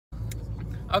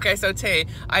Okay, so T,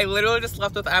 I literally just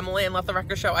left with Emily and left the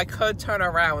record show. I could turn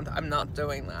around. I'm not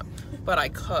doing that, but I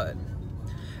could.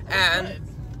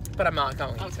 But I'm not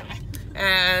going to.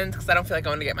 And because I don't feel like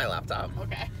going to get my laptop.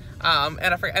 Okay.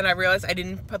 And I realized I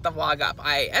didn't put the vlog up.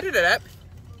 I edited it,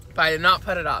 but I did not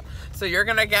put it up. So you're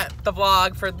gonna get the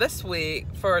vlog for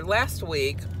last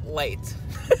week late.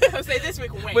 I say this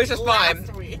week, wait, which is fine.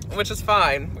 week. Which is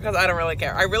fine because I don't really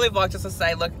care. I really vlogged just to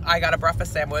say, look, I got a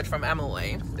breakfast sandwich from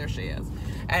Emily. There she is,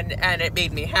 and it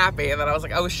made me happy. And then I was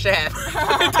like, oh shit,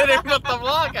 I didn't put the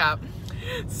vlog up.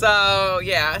 So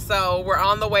yeah, so we're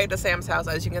on the way to Sam's house,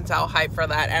 as you can tell. Hype for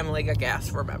that. Emily got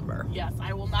gas, remember? Yes,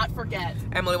 I will not forget.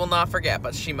 Emily will not forget,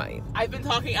 but she might. I've been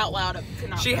talking out loud to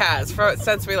not She forget. has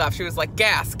since we left. She was like,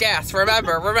 gas,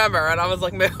 remember, and I was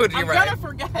like, mood, you're I'm right. gonna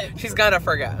forget. She's gonna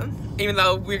forget, even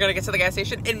though we're gonna get to the gas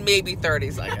station in maybe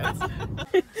 30 seconds.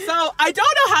 So I don't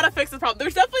know how to fix this problem.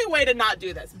 There's definitely a way to not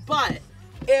do this, but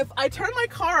if I turn my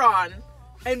car on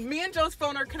and me and Joe's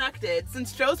phone are connected,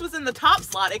 since Joe's was in the top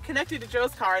slot, it connected to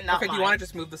Joe's car and not Okay, mine. do you want to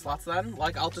just move the slots then?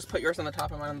 Like, I'll just put yours on the top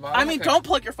and mine on the bottom? I mean, okay. Don't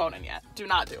plug your phone in yet. Do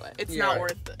not do it. It's You're not right.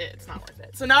 worth it. It's not worth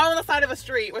it. So now I'm on the side of a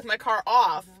street with my car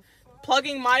off,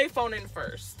 plugging my phone in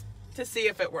first to see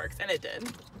if it works, and it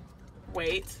did.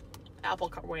 Wait. Apple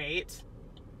Car. Wait.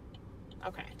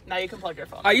 Okay, now you can plug your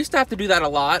phone. I used to have to do that a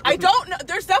lot. I don't know.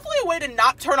 There's definitely a way to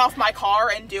not turn off my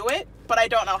car and do it, but I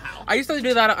don't know how. I used to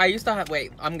do that.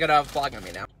 Wait, I'm gonna vlog on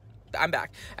me now. I'm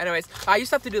back. Anyways, I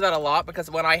used to have to do that a lot because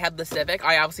when I had the Civic,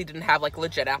 I obviously didn't have like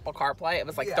legit Apple CarPlay. It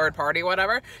was like third party,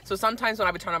 whatever. So sometimes when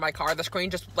I would turn on my car, the screen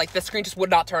just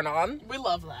would not turn on. We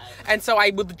love that. And so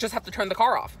I would just have to turn the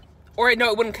car off. Or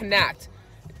no, it wouldn't connect.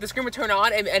 The screen would turn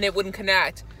on and it wouldn't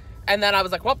connect. And then I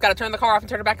was like, well, gotta turn the car off and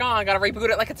turn it back on. Gotta reboot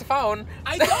it like it's a phone.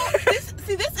 I don't, this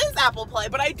is Apple Play,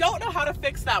 but I don't know how to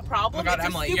fix that problem. Oh my God, It's a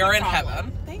Emily, stupid you're in problem.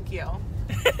 heaven. Thank you.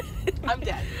 I'm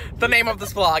dead. The name of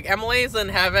this vlog, Emily's in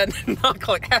heaven.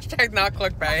 Hashtag not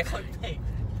clickbait. Clickbait.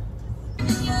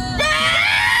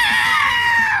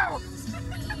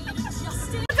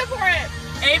 For it.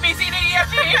 A, B, C, D, E,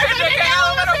 F, G, H, I, J, K,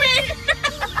 L, M, N, O, P.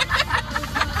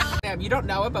 Damn, you don't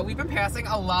know it, but we've been passing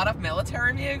a lot of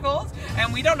military vehicles,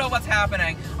 and we don't know what's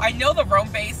happening. I know the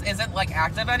Rome base isn't, like,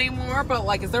 active anymore, but,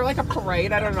 like, is there, like, a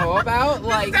parade I don't know about?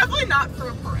 Like, It's definitely not for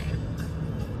a parade.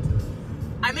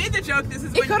 I made the joke, this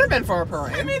is it could have been for a I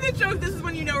parade. made the joke, this is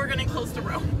when you know we're getting close to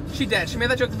Rome. She did. She made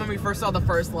that joke when we first saw the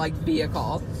first, like,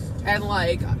 vehicle. And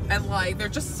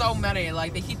there's just so many.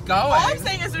 Like, they keep going. All I'm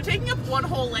saying is they're taking up one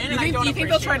whole lane, and I don't Do you think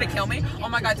they'll try to appreciate kill me? Oh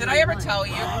my God, did I ever tell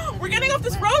you? We're getting off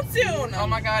this road soon. Oh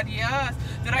my God, yes.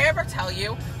 Did I ever tell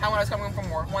you how when I was coming from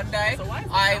work one day, So why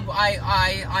is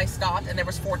I stopped and there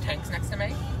was 4 tanks next to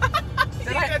me?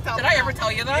 Did I ever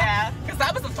tell you that? Yeah. Because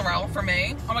that was a thrill for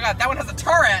me. Oh my God, that one has a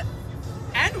turret.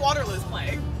 And Waterloo's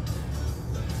playing.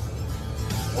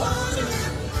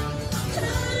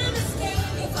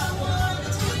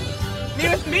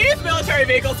 Me with military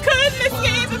vehicles couldn't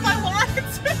escape if I wanted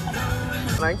to.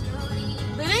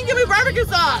 They didn't give me barbecue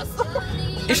sauce.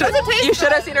 You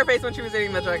should have seen her face when she was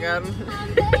eating the chicken.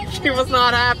 She was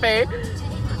not happy.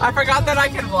 I forgot that I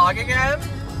can vlog again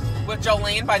with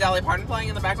Jolene by Dolly Parton playing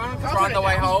in the background because we're on the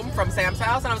way home from Sam's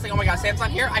house, and I was like, oh my God, Sam's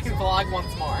not here. I can vlog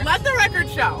once more. Let the record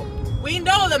show. We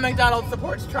know that McDonald's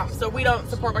supports Trump, so we don't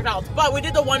support McDonald's. But we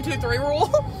did the 1, 2, 3 rule,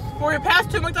 where we passed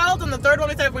 2 McDonald's, and the third one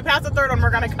we said if we pass the third one, we're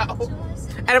gonna go.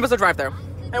 And it was a drive-thru.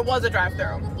 It was a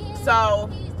drive-thru. So.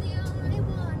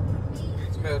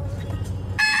 Smooth.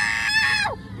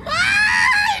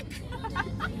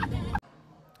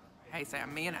 Hey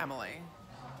Sam, me and Emily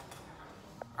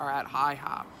are at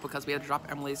IHOP because we had to drop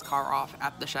Emily's car off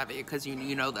at the Chevy because you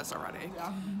know this already.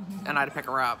 Yeah. And I had to pick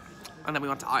her up. And then we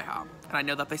went to IHOP. And I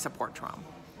know that they support Trump.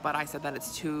 But I said that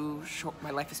it's too short,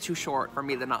 my life is too short for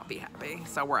me to not be happy.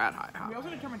 So we're at We IHOP. also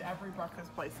determined every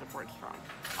breakfast place supports Trump.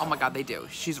 Oh my God, they do.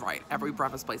 She's right. Every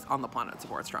breakfast place on the planet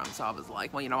supports Trump. So I was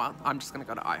like, well, you know what? I'm just gonna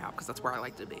go to IHOP because that's where I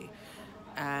like to be.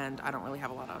 And I don't really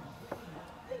have a lot of...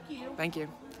 Thank you.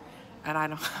 And I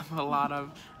don't have a lot of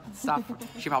stuff.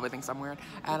 She probably thinks I'm weird.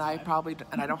 And I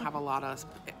don't have a lot of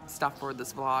stuff for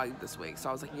this vlog this week. So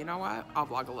I was like, you know what? I'll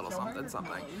vlog a little something.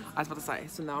 I was about to say,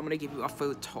 so now I'm gonna give you a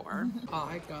food tour.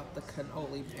 I got the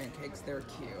cannoli pancakes, they're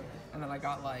cute. And then I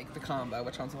got like the combo,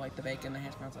 which one's like the bacon, the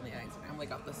hash browns, and the eggs. And Emily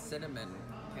got the cinnamon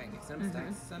pancakes,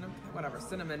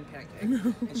 cinnamon pancake.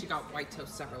 And she got white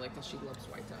toast separately because she loves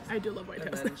white toast. I do love white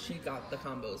toast. And then she got the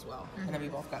combo as well. And then we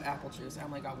both got apple juice.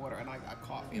 Emily got water and I got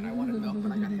coffee. And I wanted milk,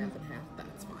 but I got half and half.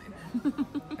 That's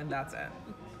fine. And that's it.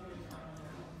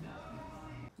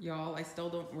 Y'all, I still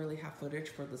don't really have footage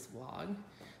for this vlog.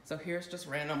 So here's just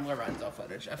random Lorenzo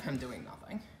footage of him doing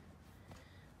nothing.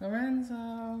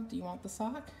 Lorenzo, do you want the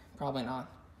sock? Probably not.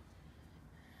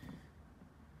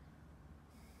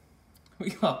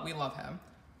 We love him.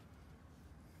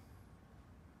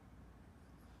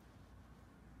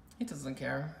 He doesn't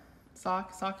care.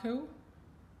 Sock who?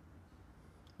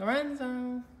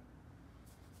 Lorenzo.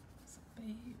 It's a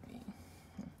baby.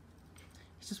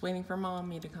 He's just waiting for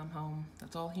mommy to come home.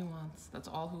 That's all he wants. That's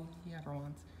all who he ever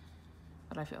wants.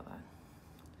 But I feel that.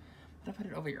 But I put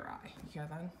it over your eye. You hear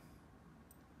that?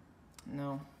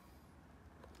 No.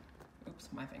 Oops,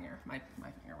 my finger. My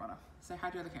finger. What up? Say hi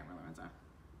to the camera, Lorenzo.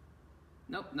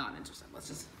 Nope, not interested. Let's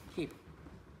just keep.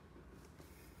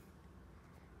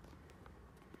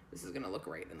 This is gonna look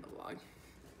great in the vlog.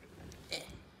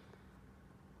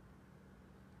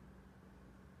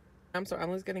 So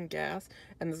Emily's getting gas,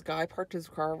 and this guy parked his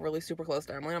car really super close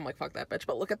to Emily. I'm like, fuck that bitch.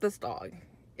 But look at this dog.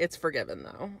 It's forgiven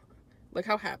though. Look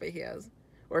how happy he is.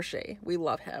 Or she. We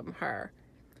love him. Her.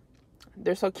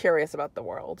 They're so curious about the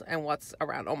world and what's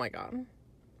around. Oh my god.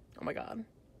 Oh my god.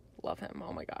 Love him.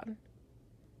 Oh my god.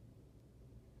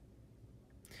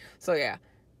 So yeah.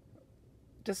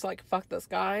 Just like, fuck this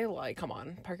guy. Like, come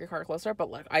on. Park your car closer.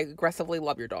 But like, I aggressively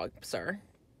love your dog, sir.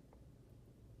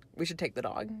 We should take the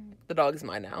dog. The dog is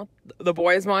mine now. The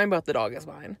boy is mine, but the dog is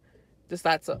mine. Just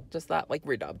that, like,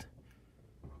 redubbed.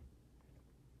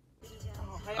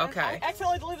 Okay. I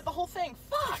accidentally deleted the whole thing.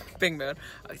 Fuck. Big mood.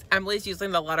 Emily's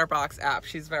using the Letterboxd app.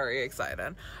 She's very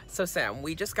excited. So, Sam,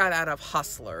 we just got out of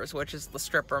Hustlers, which is the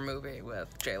stripper movie with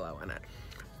J-Lo in it.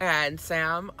 And,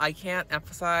 Sam, I can't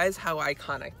emphasize how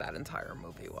iconic that entire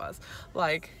movie was.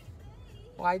 Like,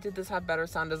 why did this have better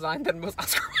sound design than most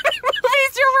Oscar-winning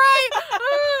movies? You're right.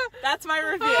 That's my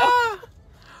review.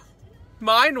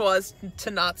 Mine was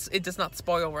it does not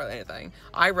spoil or anything.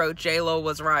 I wrote J-Lo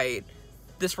was right.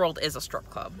 This world is a strip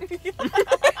club. That is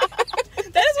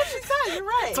what she said. You're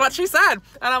right. That's what she said. And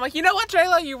I'm like, you know what,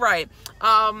 J-Lo, you're right.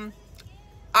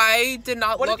 I did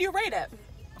not What did you rate it?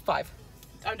 5.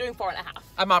 I'm doing 4.5.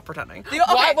 I'm not pretending. Okay.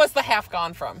 Why was the half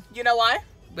gone from? You know why?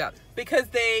 Yeah. Because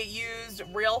they used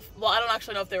real, well, I don't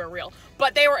actually know if they were real,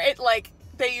 but they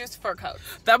used fur coats.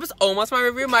 That was almost my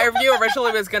review. My review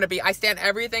originally was going to be, I stand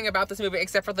everything about this movie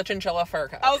except for the chinchilla fur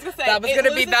coat. I was going to say, that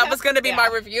was going to be my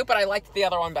review, but I liked the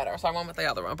other one better, so I went with the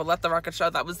other one. But let the record show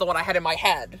that was the one I had in my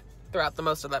head throughout the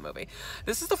most of that movie.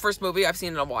 This is the first movie I've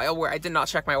seen in a while where I did not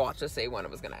check my watch to see when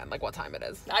it was going to end, like what time it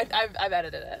is. I've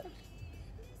edited it.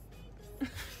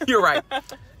 You're right.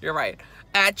 You're right.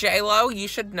 At J-Lo, you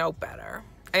should know better.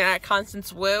 And at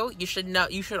Constance Wu, you should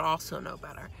also know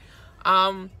better.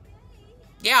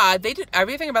 Yeah, they did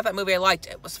everything about that movie I liked.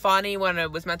 It was funny when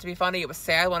it was meant to be funny. It was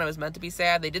sad when it was meant to be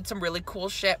sad. They did some really cool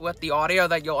shit with the audio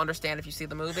that you'll understand if you see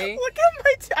the movie. Look at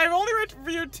I've only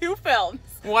reviewed 2 films.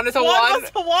 One is a 1.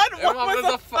 One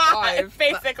was a 5,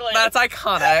 basically. That's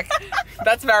iconic.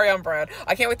 That's very on brand.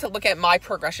 I can't wait to look at my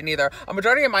progression either. A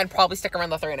majority of mine probably stick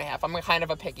around the 3.5. I'm kind of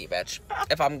a picky bitch,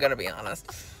 if I'm gonna be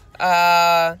honest.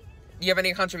 You have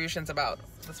any contributions about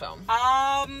this film?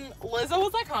 Lizzo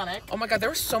was iconic. Oh my god, there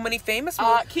were so many famous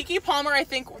movies. Keke Palmer, I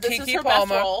think this is her best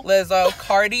role. Lizzo,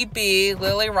 Cardi B,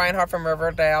 Lily Reinhart from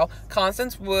Riverdale,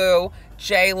 Constance Wu,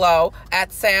 J-Lo,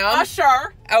 at Sam.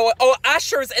 Usher. Oh,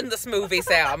 Usher's in this movie,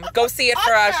 Sam. Go see it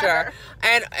for Usher.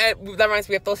 And that reminds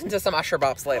me, we have to listen to some Usher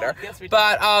bops later. Yes, we do.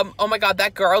 But, oh my god,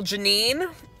 that girl,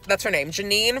 Janine, that's her name.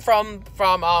 Janine from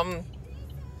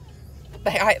The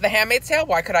Handmaid's Tale?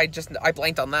 Why could I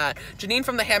blanked on that. Janine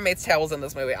from The Handmaid's Tale was in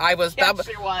this movie. It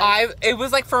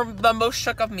was like for the most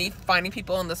shook of me finding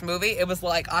people in this movie, it was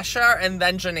like Usher and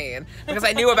then Janine. Because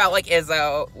I knew about like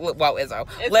Lizzo's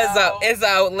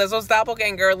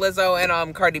doppelganger, Lizzo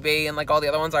and Cardi B and like all the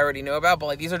other ones I already knew about, but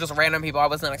like these are just random people I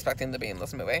wasn't expecting to be in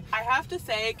this movie. I have to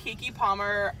say, Keke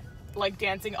Palmer like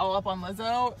dancing all up on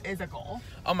Lizzo is a goal.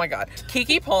 Oh my god.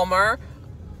 Keke Palmer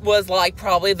was like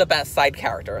probably the best side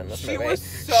character in this movie.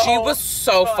 She was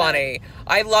so funny.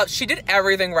 She did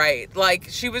everything right. Like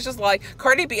she was just like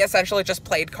Cardi B essentially just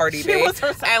played Cardi B. Was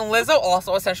herself. And Lizzo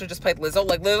also essentially just played Lizzo.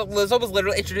 Like Lizzo was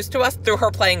literally introduced to us through her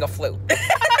playing a flute.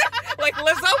 Like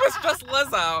Lizzo was just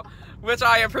Lizzo, which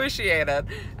I appreciated.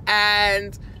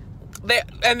 And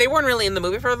they weren't really in the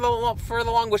movie for the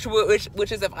long, which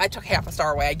is if I took half a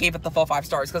star away, I gave it the full 5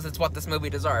 stars because it's what this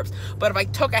movie deserves. But if I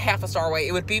took a half a star away,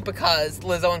 it would be because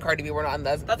Lizzo and Cardi B were not in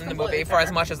the movie for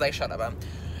as much as they should have been.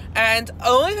 And the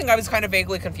only thing I was kind of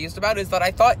vaguely confused about is that I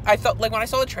thought like when I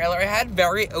saw the trailer, it had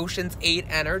very Ocean's 8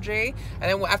 energy,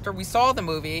 and then after we saw the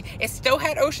movie, it still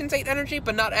had Ocean's 8 energy,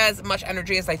 but not as much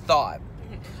energy as I thought.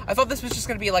 I thought this was just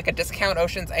going to be like a discount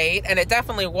Ocean's 8, and it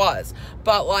definitely was.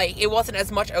 But like, it wasn't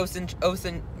as much Ocean's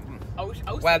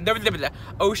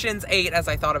Ocean's 8 as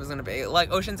I thought it was going to be.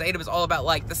 Like, Ocean's 8, it was all about,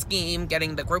 like, the scheme,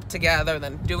 getting the group together,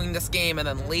 then doing the scheme, and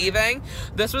then leaving.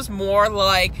 This was more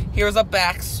like, here's a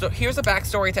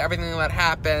backstory to everything that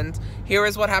happened. Here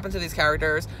is what happened to these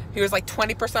characters. Here's, like,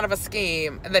 20% of a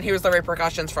scheme, and then here's the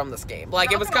repercussions from the scheme.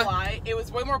 Like, it was kind of... lie, it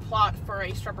was way more plot for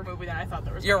a stripper movie than I thought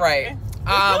there was. You're right. It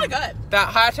was really good. That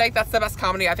hot take, that's the best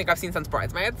comedy I think I've seen since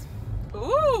Bridesmaids.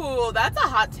 Ooh, that's a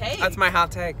hot take. That's my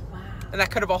hot take. Wow. And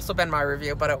that could have also been my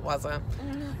review, but it wasn't.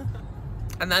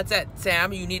 And that's it.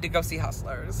 Sam, you need to go see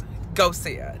Hustlers. Go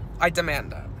see it. I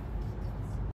demand it.